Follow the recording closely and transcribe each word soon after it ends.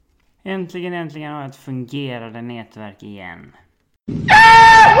Äntligen har jag ett fungerande nätverk igen.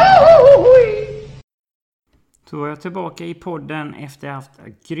 Så var jag tillbaka i podden efter att ha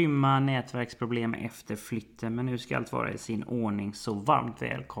haft grymma nätverksproblem efter flytten. Men nu ska allt vara i sin ordning, så varmt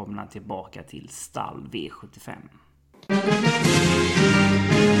välkomna tillbaka till Stall V75.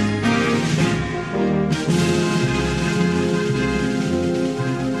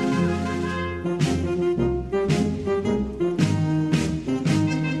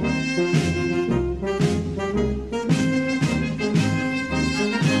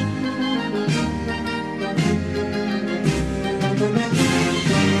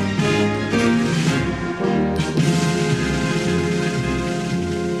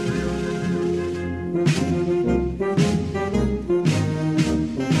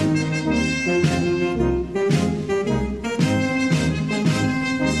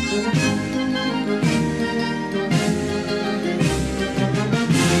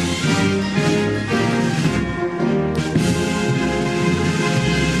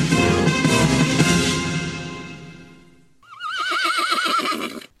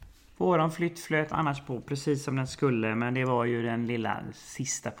 Våran flytt flöt annars på precis som den skulle, men det var ju den lilla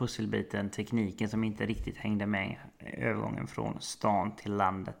sista pusselbiten, tekniken, som inte riktigt hängde med övergången från stan till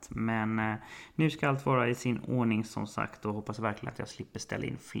landet. Men nu ska allt vara i sin ordning som sagt, och hoppas verkligen att jag slipper ställa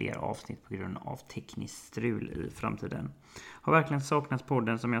in fler avsnitt på grund av tekniskt strul i framtiden. Har verkligen saknat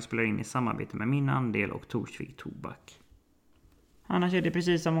podden som jag spelar in i samarbete med Min Andel och Torsvik Tobak. Annars är det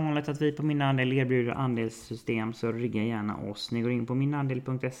precis som vanligt att vi på Min Andel erbjuder andelssystem, så rigga gärna oss. Ni går in på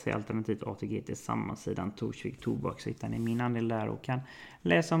minandel.se alternativt ATG till samma sidan Torsvik Tobak, så hittar ni Min Andel där och kan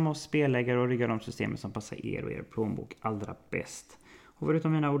läsa om oss spelläggare och rigga de systemen som passar er och er plånbok allra bäst. Och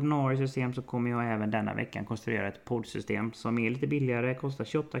förutom mina ordinarie system så kommer jag även denna veckan konstruera ett poddsystem som är lite billigare, kostar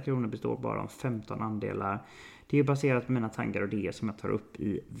 28 kronor, består bara av 15 andelar. Det är baserat på mina tankar och idéer som jag tar upp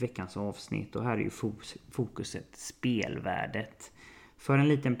i veckans avsnitt, och här är ju fokuset spelvärdet. För en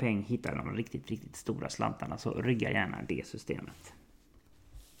liten peng hittar de riktigt stora slantarna, så rygga gärna det systemet.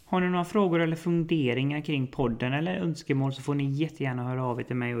 Har ni några frågor eller funderingar kring podden eller önskemål, så får ni jättegärna höra av er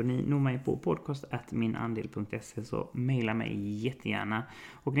till mig, och ni når mig på podcast@minandel.se, så mejla mig jättegärna.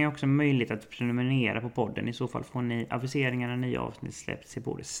 Och ni har också möjlighet att prenumerera på podden, i så fall får ni aviseringar när nya avsnitt släpps i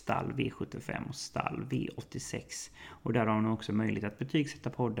både Stall V75 och Stall V86. Och där har ni också möjlighet att betygsätta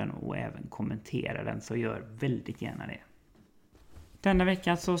podden och även kommentera den, så gör väldigt gärna det. Denna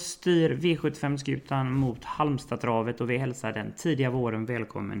vecka så styr V75-skutan mot Halmstadtravet, och vi hälsar den tidiga våren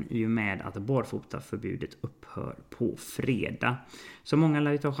välkommen i och med att barfotaförbudet upphör på fredag. Så många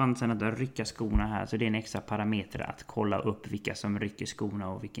lär ta chansen att rycka skorna här, så det är en extra parameter att kolla upp vilka som rycker skorna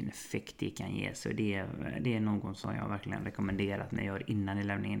och vilken effekt det kan ge. Så det är någon som jag verkligen rekommenderar att ni gör innan ni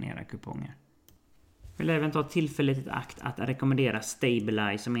lämnar in era kuponger. Jag vill även ta tillfället i akt att rekommendera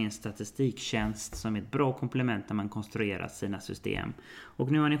Stabilize, som är en statistiktjänst som är ett bra komplement när man konstruerar sina system.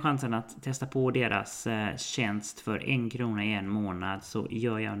 Och nu har ni chansen att testa på deras tjänst för 1 krona i en månad, så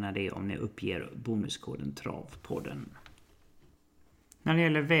gör gärna det om ni uppger bonuskoden TRAVPodden. När det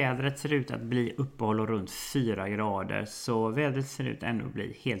gäller vädret ser det ut att bli uppehåll och runt 4 grader, så vädret ser ut ändå att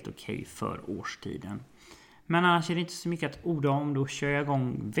bli helt okej för årstiden. Men annars är det inte så mycket att orda om, då kör jag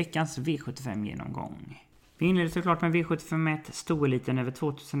igång veckans V75-genomgång. Vi inleder såklart med V75-1, stoeliten över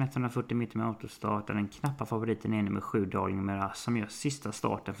 2140 meter med autostart, där den knappa favoriten är nummer 7 Darling Miraz, som gör sista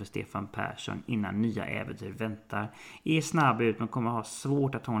starten för Stefan Persson innan nya äventyr väntar. Är snabb ut men kommer ha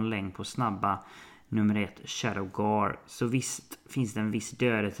svårt att ta en längd på snabba nummer 1 Shadow Gar, så visst finns det en viss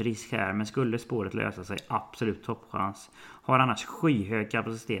dödesrisk här, men skulle spåret lösa sig, absolut toppchans. Har annars skyhög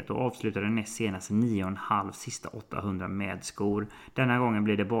kapacitet och avslutade näst senast 9,5 sista 800 med skor. Denna gången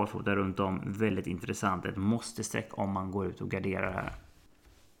blir det barfota runt om, väldigt intressant, ett måste sträck om man går ut och garderar här.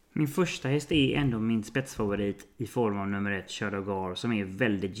 Min första häst är ändå min spetsfavorit i form av nummer 1 Shadow Gar, som är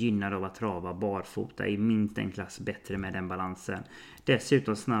väldigt gynnad av att trava barfota, i minst en klass bättre med den balansen.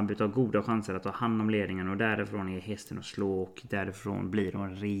 Dessutom snabb utav goda chanser att ta hand om ledningen, och därifrån är hästen att slå, och därifrån blir de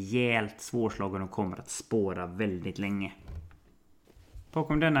rejält svårslagen och kommer att spåra väldigt länge.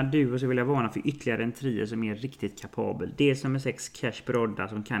 Bakom denna duo så vill jag varna för ytterligare en trio som är riktigt kapabel. Dels nummer 6 Cash Brodda,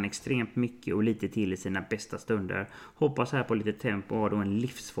 som kan extremt mycket och lite till i sina bästa stunder. Hoppas här på lite tempo och har då en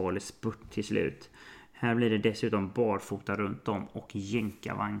livsfarlig spurt till slut. Här blir det dessutom barfota runt om och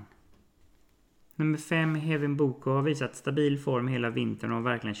jänkarvagn. Nummer 5 Heaven Boko har visat stabil form hela vintern och har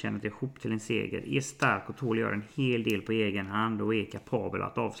verkligen tjänat ihop till en seger. Är stark och tål göra en hel del på egen hand och är kapabel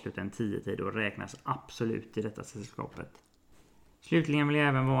att avsluta en 10-tid och räknas absolut i detta sällskapet. Slutligen vill jag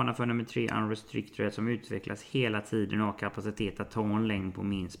även varna för nummer 3 Unrestricted som utvecklas hela tiden och har kapacitet att ta en längd på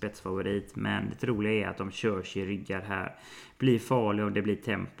min spetsfavorit. Men det troliga är att de körs i ryggar här. Blir farliga och det blir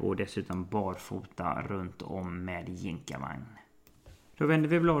tempo och dessutom barfota runt om med jänkarvagn. Då vänder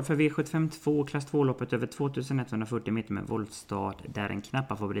vi blad för V75 klass 2-loppet över 2140 meter med voltstart där den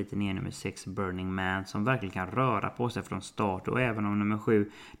knappa favoriten är nummer 6 Burning Man som verkligen kan röra på sig från start, och även om nummer 7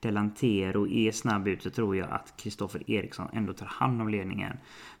 Delantero är snabb ut så tror jag att Kristoffer Eriksson ändå tar hand om ledningen.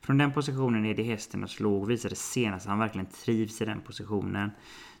 Från den positionen är det hästen att slå och visade senast att han verkligen trivs i den positionen.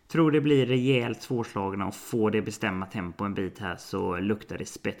 Tror det blir rejält svårslagna och får det bestämma tempo en bit här så luktar det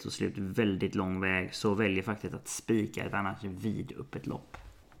spets och slut väldigt lång väg, så väljer faktiskt att spika ett annars vid upp ett lopp.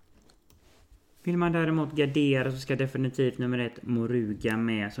 Vill man däremot gardera så ska definitivt nummer 1 Moruga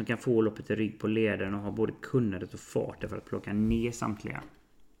med som kan få loppet i rygg på ledaren och ha både kunnandet och farten för att plocka ner samtliga.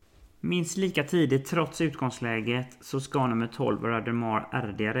 Minst lika tidigt trots utgångsläget så ska nummer 12 Rademar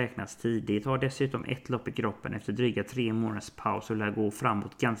RD räknas tidigt. Har dessutom ett lopp i kroppen efter dryga 3 månaders paus och lär gå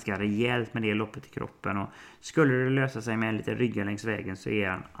framåt ganska rejält med det loppet i kroppen. Och skulle det lösa sig med en liten rygga längs vägen så är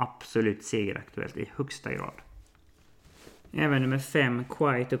han absolut segeraktuellt i högsta grad. Även nummer 5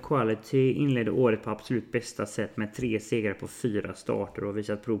 Quiet och Quality inledde året på absolut bästa sätt med 3 segrar på 4 starter och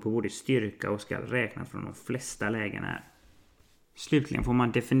visat prov på både styrka och ska räkna från de flesta lägen här. Slutligen får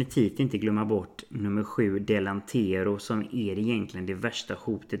man definitivt inte glömma bort nummer 7 Delantero som är egentligen det värsta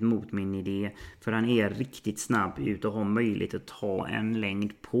hotet mot min idé. För han är riktigt snabb ut och har möjlighet att ta en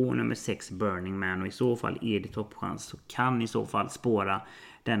längd på nummer 6 Burning Man. Och i så fall är det toppchans, så kan i så fall spåra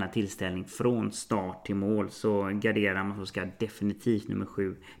denna tillställning från start till mål. Så garderar man så ska definitivt nummer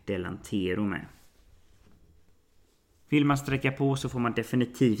 7 Delantero med. Vill man sträcka på så får man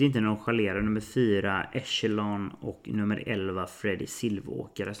definitivt inte nonchalera nummer 4 Echelon och nummer 11 Freddy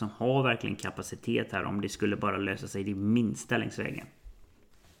Silvåkare som har verkligen kapacitet här om det skulle bara lösa sig det minsta längs vägen.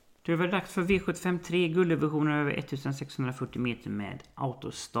 Det var dags för V75 3 gulddivisioner över 1640 meter med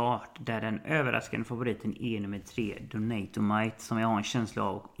autostart där den överraskande favoriten är nummer 3 Donatomite som jag har en känsla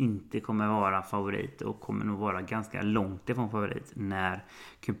av inte kommer vara favorit och kommer nog vara ganska långt ifrån favorit när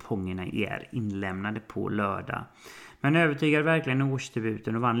kupongerna är inlämnade på lördag. Men övertygade verkligen i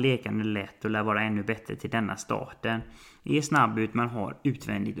årsdebuten och vann lekande lätt och lär vara ännu bättre till denna starten. Är snabb ut men har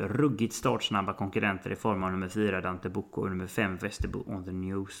utvändigt ruggigt startsnabba konkurrenter i form av nummer 4 Dante Bocco och nummer 5 Vesterbo on the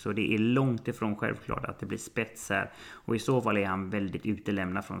News. Så det är långt ifrån självklart att det blir spets här. Och i så fall är han väldigt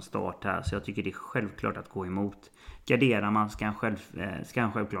utelämnad från start här. Så jag tycker det är självklart att gå emot. Garderar man ska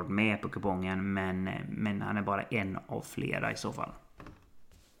han självklart med på kupongen. Men han är bara en av flera i så fall.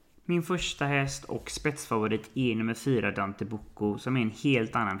 Min första häst och spetsfavorit är nummer 4 Dante Bocco som är en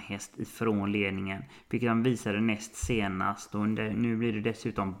helt annan häst ifrån ledningen. Vilket han visade näst senast och nu blir det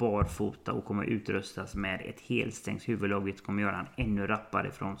dessutom barfota och kommer utrustas med ett helstängt huvudlag vilket kommer göra han ännu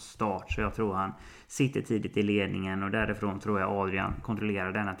rappare från start. Så jag tror han sitter tidigt i ledningen och därifrån tror jag Adrian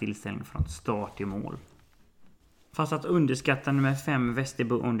kontrollerar denna tillställning från start till mål. Fast att underskatta nummer 5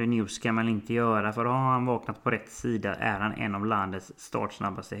 Vesterbo on the News ska man inte göra, för har han vaknat på rätt sida är han en av landets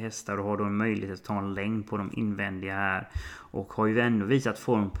startsnabbaste hästar och har då en möjlighet att ta en längd på de invändiga här och har ju ändå visat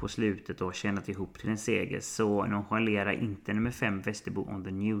form på slutet och tjänat ihop till en seger, så nonchalera inte nummer 5 Vesterbo on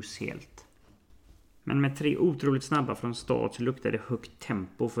the News helt. Men med 3 otroligt snabba från start så luktar det högt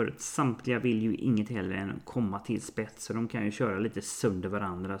tempo, för samtliga vill ju inget hellre än komma till spets. Så de kan ju köra lite sönder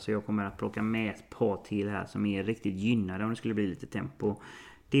varandra. Så jag kommer att plocka med ett par till här som är riktigt gynnade om det skulle bli lite tempo.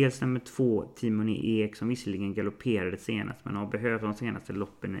 Dels nummer 2 Timoni Ek som visserligen galopperade senast men har behövt de senaste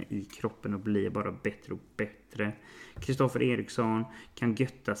loppen i kroppen och blir bara bättre och bättre. Kristoffer Eriksson kan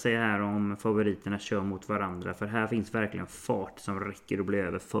götta sig här om favoriterna kör mot varandra, för här finns verkligen fart som räcker att bli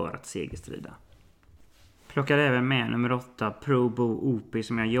över för att segerstrida. Plockar även med nummer 8 Probo OP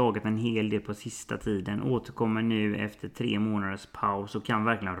som jag jagat en hel del på sista tiden. Återkommer nu efter 3 månaders paus och kan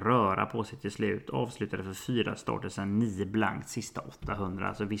verkligen röra på sig till slut. Avslutade för 4 starter sedan 9 blankt sista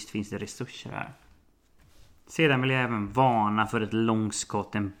 800. Så visst finns det resurser här. Sedan vill jag även varna för ett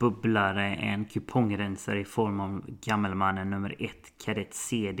långskott, en bubblare, en kupongrensare i form av gammelmannen nummer 1 Kadett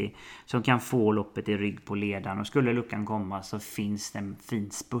CD som kan få loppet i rygg på ledaren, och skulle luckan komma så finns det en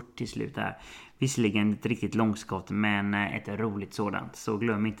fin spurt till slut där. Visserligen ett riktigt långskott men ett roligt sådant, så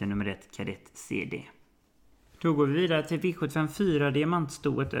glöm inte nummer 1 Kadett CD. Då går vi vidare till V754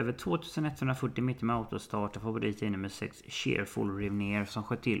 diamantstoet över 2140 meter med autostart och favorit är nummer 6 Cheerful Rivner som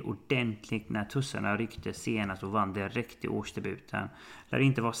sköt till ordentligt när tussarna ryckte senast och vann direkt i årsdebuten. Lär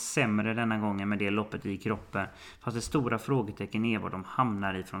inte vara sämre denna gången med det loppet i kroppen, fast det stora frågetecken är var de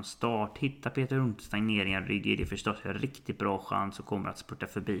hamnar i från start. Hittar Peter Unterstein ner i en rygg är det förstås en riktigt bra chans och kommer att spurta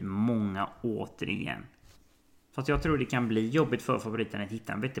förbi många återigen. Fast jag tror det kan bli jobbigt för favoriten att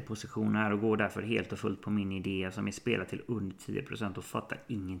hitta en vettig position här och går därför helt och fullt på min idé som är spelad till under 10% och fattar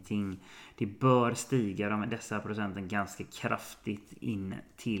ingenting. Det bör stiga dessa procenten ganska kraftigt in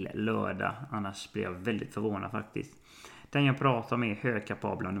till lördag, annars blir jag väldigt förvånad faktiskt. Den jag pratar om är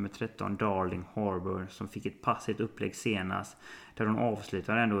högkapabla nummer 13 Darling Harbour som fick ett passivt upplägg senast där hon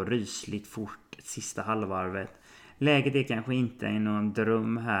avslutar ändå rysligt fort sista halvvarvet. Läget är kanske inte någon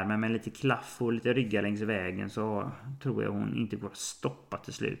dröm här, men med lite klaff och lite ryggar längs vägen så tror jag hon inte går att stoppa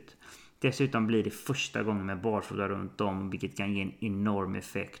till slut. Dessutom blir det första gången med barfota runt om, vilket kan ge en enorm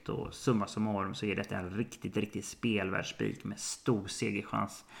effekt, och summa summarum så är detta en riktigt spelvärd spik med stor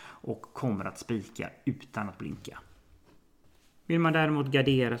segerchans och kommer att spika utan att blinka. Vill man däremot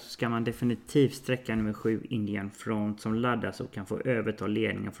gardera så ska man definitivt sträcka nummer 7 Indian Front som laddas och kan få överta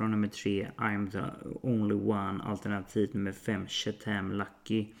ledningen från nummer 3 I'm the only one alternativt nummer 5 Chatham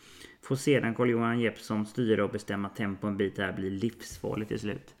Lucky. Får sedan Carl-Johan Jeppsson styra och bestämma tempo en bit här blir livsfarligt till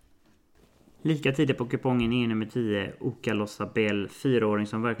slut. Lika tidigt på kupongen är nummer 10 Okalossa Bell, 4-åring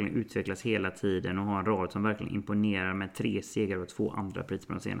som verkligen utvecklas hela tiden och har en rad som verkligen imponerar med 3 segrar och 2 andra pris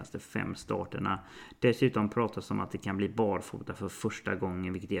på de senaste 5 starterna. Dessutom pratas om att det kan bli barfota för första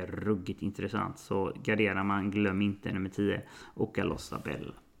gången, vilket är ruggigt intressant. Så garderar man, glöm inte nummer 10 Okalossa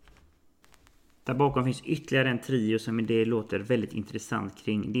Bell. Där bakom finns ytterligare en trio som det låter väldigt intressant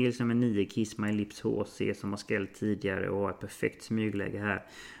kring. Dels nummer 9 Kiss My Lips HC som har skällt tidigare och har ett perfekt smygläge här.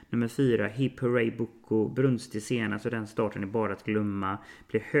 Nummer 4 Hip Hooray Boko, brunstig senast och den starten är bara att glömma.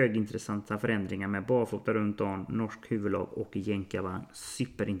 Blir högintressanta förändringar med barfota runt om, norsk huvudlag och jänkarvagn.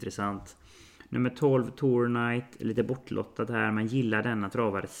 Superintressant. Nummer 12 Tour Night, lite bortlottad här, men gillar denna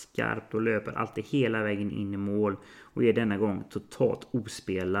travare skarpt och löper alltid hela vägen in i mål och är denna gång totalt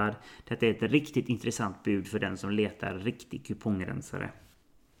ospelad. Detta är ett riktigt intressant bud för den som letar riktig kupongrensare.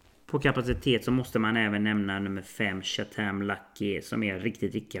 På kapacitet så måste man även nämna nummer 5 Chatham Lucky som är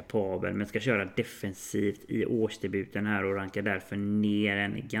riktigt kapabel men ska köra defensivt i årsdebuten här och rankar därför ner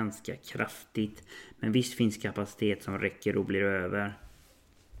en ganska kraftigt. Men visst finns kapacitet som räcker och blir över.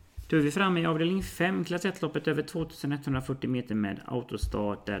 Då är vi framme i avdelning 5, klass 1-loppet över 2140 meter med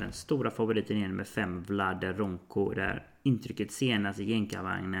autostart där den stora favoriten är nummer 5 Vlad Ronco, där intrycket senast i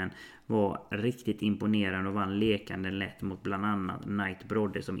jänkarvagnen var riktigt imponerande och vann lekande lätt mot bland annat Knight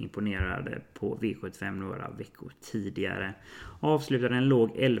Brodde som imponerade på V75 några veckor tidigare. Avslutade en låg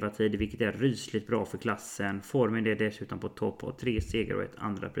 11-tid vilket är rysligt bra för klassen. Formen är dessutom på topp och 3 segrar och ett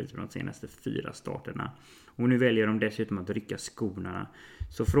andra pris på de senaste 4 starterna. Och nu väljer de dessutom att rycka skorna.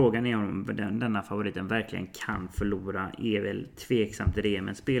 Så frågan är om denna favoriten verkligen kan förlora. Är väl tveksamt till det,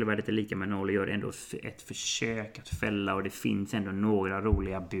 men spelvärdet är lika med 0 och gör ändå ett försök att fälla och det finns ändå några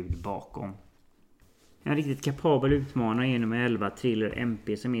roliga bud bakom. En riktigt kapabel utmanare är nummer 11 Thriller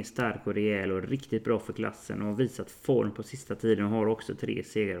MP som är stark och rejäl och riktigt bra för klassen och har visat form på sista tiden och har också 3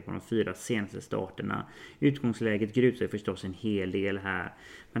 segrar på de 4 senaste starterna. Utgångsläget grusar förstås en hel del här,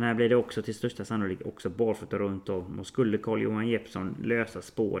 men här blir det också till största sannolikhet också barfota runt om, och skulle Carl-Johan Jeppsson lösa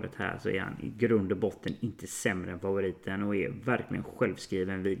spåret här så är han i grund och botten inte sämre än favoriten och är verkligen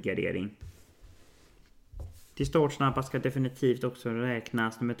självskriven vid gardering. Till startsnabba ska definitivt också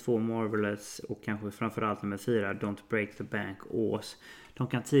räknas nummer 2 Marvelous och kanske framförallt nummer 4 Don't Break the Bank Ås. De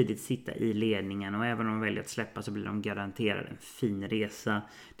kan tidigt sitta i ledningen och även om de väljer att släppa så blir de garanterade en fin resa.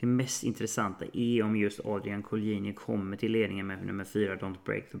 Det mest intressanta är om just Adrian Colgjini kommer till ledningen med nummer 4 Don't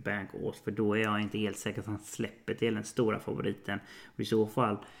Break the Bank Ås, för då är jag inte helt säker på att han släpper till den stora favoriten. Och i så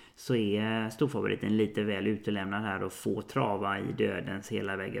fall så är storfavoriten lite väl utelämnad här och får trava i dödens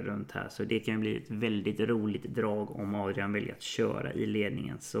hela vägen runt här. Så det kan bli ett väldigt roligt drag om Adrian väljer att köra i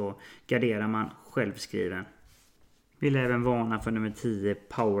ledningen. Så garderar man självskriven. Vill även varna för nummer 10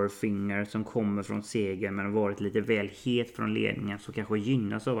 Powerfinger som kommer från seger men har varit lite väl het från ledningen, så kanske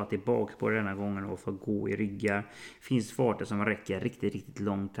gynnas av att det är bak på denna gången och får gå i ryggar. Finns farter som räcker riktigt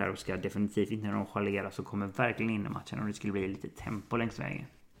långt här och ska definitivt inte nonchaleras och kommer verkligen in i matchen om det skulle bli lite tempo längs vägen.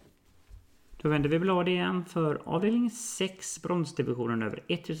 Då vänder vi blad igen för avdelning 6, bronsdivisionen över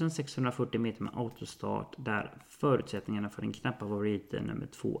 1640 meter med autostart, där förutsättningarna för den knappa favoriten nummer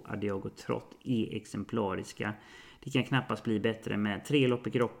 2 Adiago Trott är exemplariska. Det kan knappast bli bättre med 3 lopp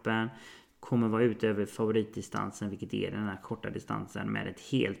i kroppen. Kommer vara ute över favoritdistansen, vilket är den här korta distansen, med ett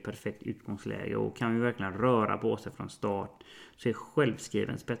helt perfekt utgångsläge och kan ju verkligen röra på sig från start, så är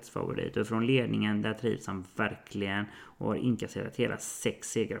självskriven spetsfavorit. Och från ledningen där trivs han verkligen och har inkasserat hela 6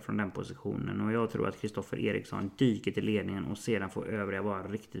 segrar från den positionen, och jag tror att Kristoffer Eriksson dyker till ledningen och sedan får övriga vara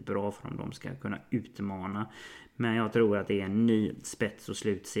riktigt bra för om de ska kunna utmana. Men jag tror att det är en ny spets- och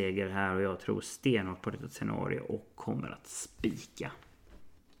slutseger här och jag tror stenhårt på detta scenario och kommer att spika.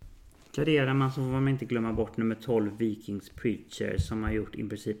 Garderar man så får man inte glömma bort nummer 12 Vikings Preacher som har gjort i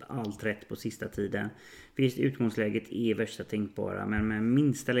princip allt rätt på sista tiden. Visst, utgångsläget är värsta tänkbara, men med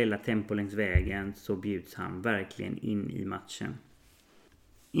minsta lilla tempo längs vägen så bjuds han verkligen in i matchen.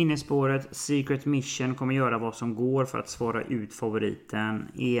 Innespåret Secret Mission kommer göra vad som går för att svara ut favoriten.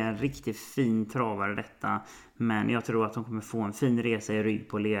 Är en riktigt fin travare detta, men jag tror att de kommer få en fin resa i rygg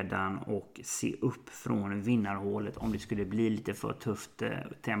på ledaren och se upp från vinnarhålet om det skulle bli lite för tufft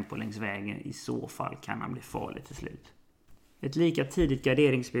tempo längs vägen. I så fall kan han bli farlig till slut. Ett lika tidigt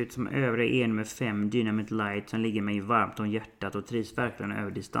garderingsbud som övriga är nummer 5 Dynamite Light som ligger mig varmt om hjärtat och trivs verkligen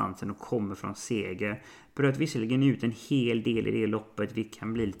över distansen och kommer från seger. Bröt visserligen ut en hel del i det loppet, vilket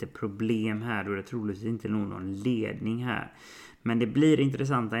kan bli lite problem här då det troligtvis inte är någon ledning här. Men det blir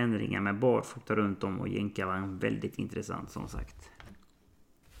intressanta ändringar med barfota runt om och jänkarvagn väldigt intressant som sagt.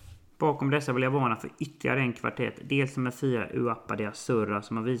 Bakom dessa vill jag varna för ytterligare en kvartett. Dels nummer 4 Uappa de Azurra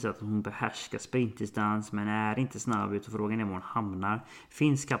som har visat att hon behärskar sprintdistans men är inte snabb ut och frågan är var hon hamnar.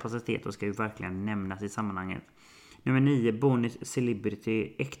 Finns kapacitet och ska ju verkligen nämnas i sammanhanget. Nummer 9 Bonus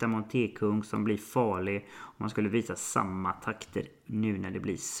Celebrity, äkta montekung som blir farlig om man skulle visa samma takter nu när det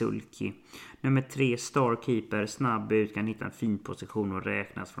blir sulky. Nummer 3 Starkeeper, snabb ut, kan hitta en fin position och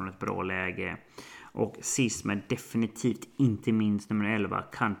räknas från ett bra läge. Och sist men definitivt inte minst nummer 11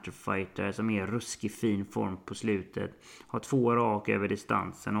 Counterfighter som är ruskig fin form på slutet. Har 2 rak över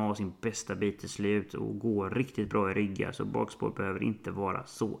distansen och har sin bästa bit till slut och går riktigt bra i ryggar så bakspår behöver inte vara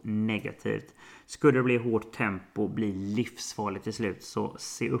så negativt. Skulle det bli hårt tempo blir livsfarligt till slut så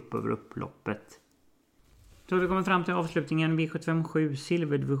se upp över upploppet. Då har vi kommit fram till avslutningen V757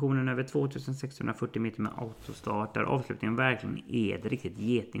 silverdivisionen över 2640 meter med autostart där avslutningen verkligen är ett riktigt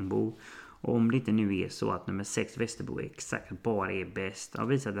getingbo. Och om det inte nu är så att nummer 6 Västerbo exakt bara är bäst. Har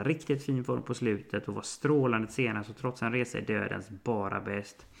visat en riktigt fin form på slutet och var strålande senast och trots en resa i dödens bara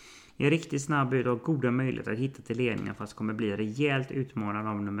bäst. Är riktigt snabb ut och har goda möjligheter att hitta till ledningen fast kommer bli rejält utmanad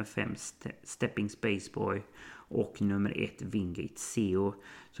av nummer 5 Stepping Spaceboy och nummer 1 Wingate CEO.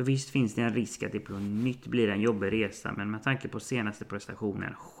 Så visst finns det en risk att det på nytt blir en jobbig resa men med tanke på senaste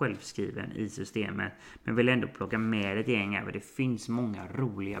prestationen självskriven i systemet men vill ändå plocka med ett gäng över det finns många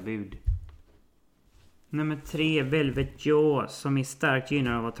roliga bud. Nummer 3 Velvet Jaw som är starkt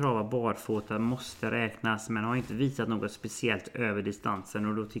gynnad av att trava barfota måste räknas men har inte visat något speciellt över distansen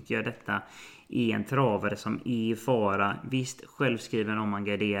och då tycker jag detta är en travare som är i fara. Visst självskriven om man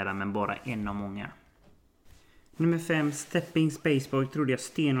garderar men bara en av många. Nummer 5 Stepping Spaceboy trodde jag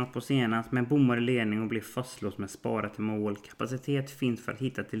stenhårt på senast men bommade ledning och blev fastlåst med spara till mål. Kapacitet finns för att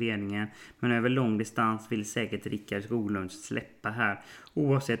hitta till ledningen men över lång distans vill säkert Rickard Skoglund släppa här.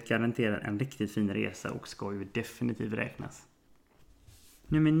 Oavsett garanterar en riktigt fin resa och ska ju definitivt räknas.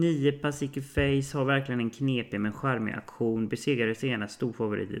 Nummer 9 Pacific Face har verkligen en knepig men charmig aktion. Besegrade senast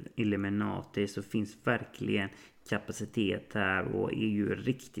storfavorit Illuminati så finns verkligen kapacitet här och är ju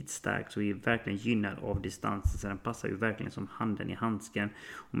riktigt stark så är verkligen gynnad av distansen så den passar ju verkligen som handen i handsken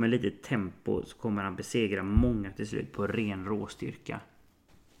och med lite tempo så kommer han besegra många till slut på ren råstyrka.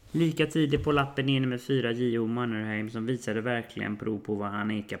 Lika tidigt på lappen är nummer 4 J.O. Mannerheim som visade verkligen prov på vad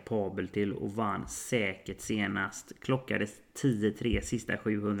han är kapabel till och vann säkert senast. Klockades 10-3 sista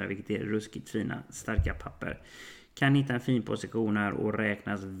 700 vilket är ruskigt fina starka papper. Kan hitta en fin position här och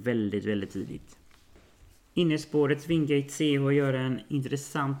räknas väldigt väldigt tidigt. Innespårets Wingate CH gör en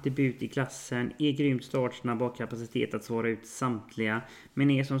intressant debut i klassen, är grymt startsnabb och kapacitet att svara ut samtliga,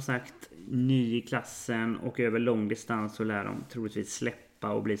 men är som sagt ny i klassen och över lång distans så lär de troligtvis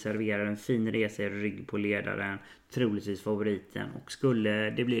släppa och bli serverad en fin resa i rygg på ledaren, troligtvis favoriten och skulle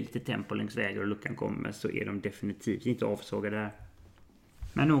det bli lite tempo längs vägen och luckan kommer så är de definitivt inte avsågade där.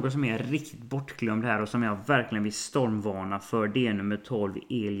 Men något som är riktigt bortglömd här och som jag verkligen vill stormvarna för det är nummer 12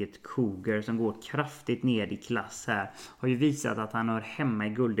 Elliot Cougar som går kraftigt ned i klass här. Har ju visat att han hör hemma i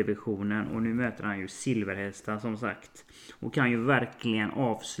gulddivisionen och nu möter han ju silverhästar som sagt. Och kan ju verkligen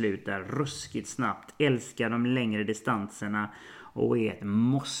avsluta ruskigt snabbt, älskar de längre distanserna och är ett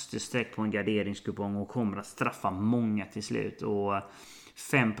måste sträck på en garderingskupong och kommer att straffa många till slut och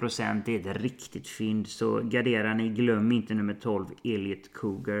 5% är ett riktigt fynd så garderar ni, glöm inte nummer 12 Elliot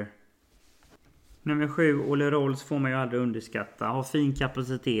Cougar. Nummer 7 Olle Rolls får man ju aldrig underskatta, har fin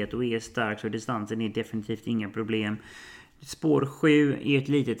kapacitet och är stark så distansen är definitivt inga problem. Spår 7 är ett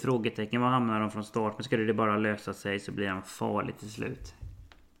litet frågetecken, var hamnar de från start men skulle det bara lösa sig så blir de farligt till slut.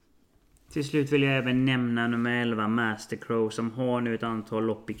 Till slut vill jag även nämna nummer 11 Mastercrow som har nu ett antal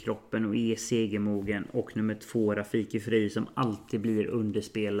lopp i kroppen och är segermogen och nummer 2 Rafiki Fri som alltid blir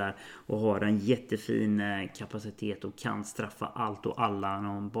underspelad och har en jättefin kapacitet och kan straffa allt och alla när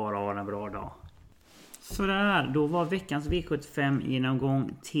hon bara har en bra dag. Sådär, då var veckans V75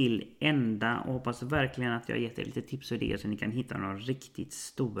 genomgång till ända och hoppas verkligen att jag gett er lite tips och idéer så ni kan hitta de riktigt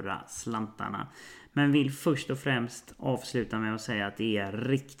stora slantarna. Men vill först och främst avsluta med att säga att det är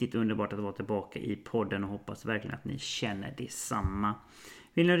riktigt underbart att vara tillbaka i podden och hoppas verkligen att ni känner detsamma.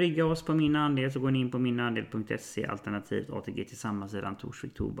 Vill ni rygga oss på Min Andel så går ni in på minandel.se alternativt ATG tillsammans sedan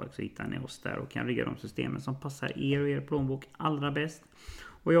Torsvik Tobak så hittar ni oss där och kan rygga de systemen som passar er och er plånbok allra bäst.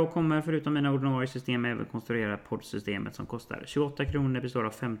 Och jag kommer förutom mina ordinarie system även konstruera poddsystemet som kostar 28 kronor, består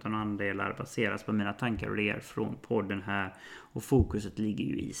av 15 andelar, baseras på mina tankar och idéer från podden här och fokuset ligger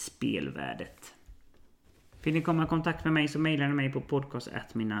ju i spelvärdet. Vill ni komma i kontakt med mig så mejlar ni mig på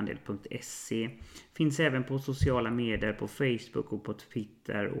podcast@minandel.se. Finns även på sociala medier på Facebook och på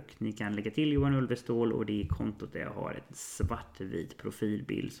Twitter och ni kan lägga till Johan Ulvestål och det är kontot där jag har ett svartvit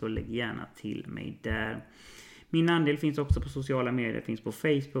profilbild så lägg gärna till mig där. Min andel finns också på sociala medier, finns på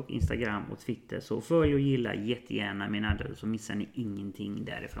Facebook, Instagram och Twitter så följ och gilla jättegärna Min Andel så missar ni ingenting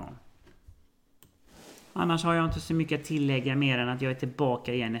därifrån. Annars har jag inte så mycket att tillägga mer än att jag är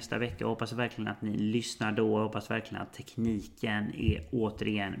tillbaka igen nästa vecka och hoppas verkligen att ni lyssnar då och hoppas verkligen att tekniken är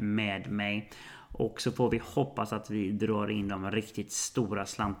återigen med mig. Och så får vi hoppas att vi drar in de riktigt stora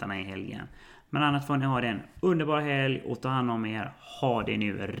slantarna i helgen. Men annars får ni ha en underbar helg och ta hand om er. Ha det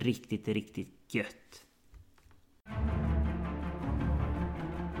nu riktigt, riktigt gött.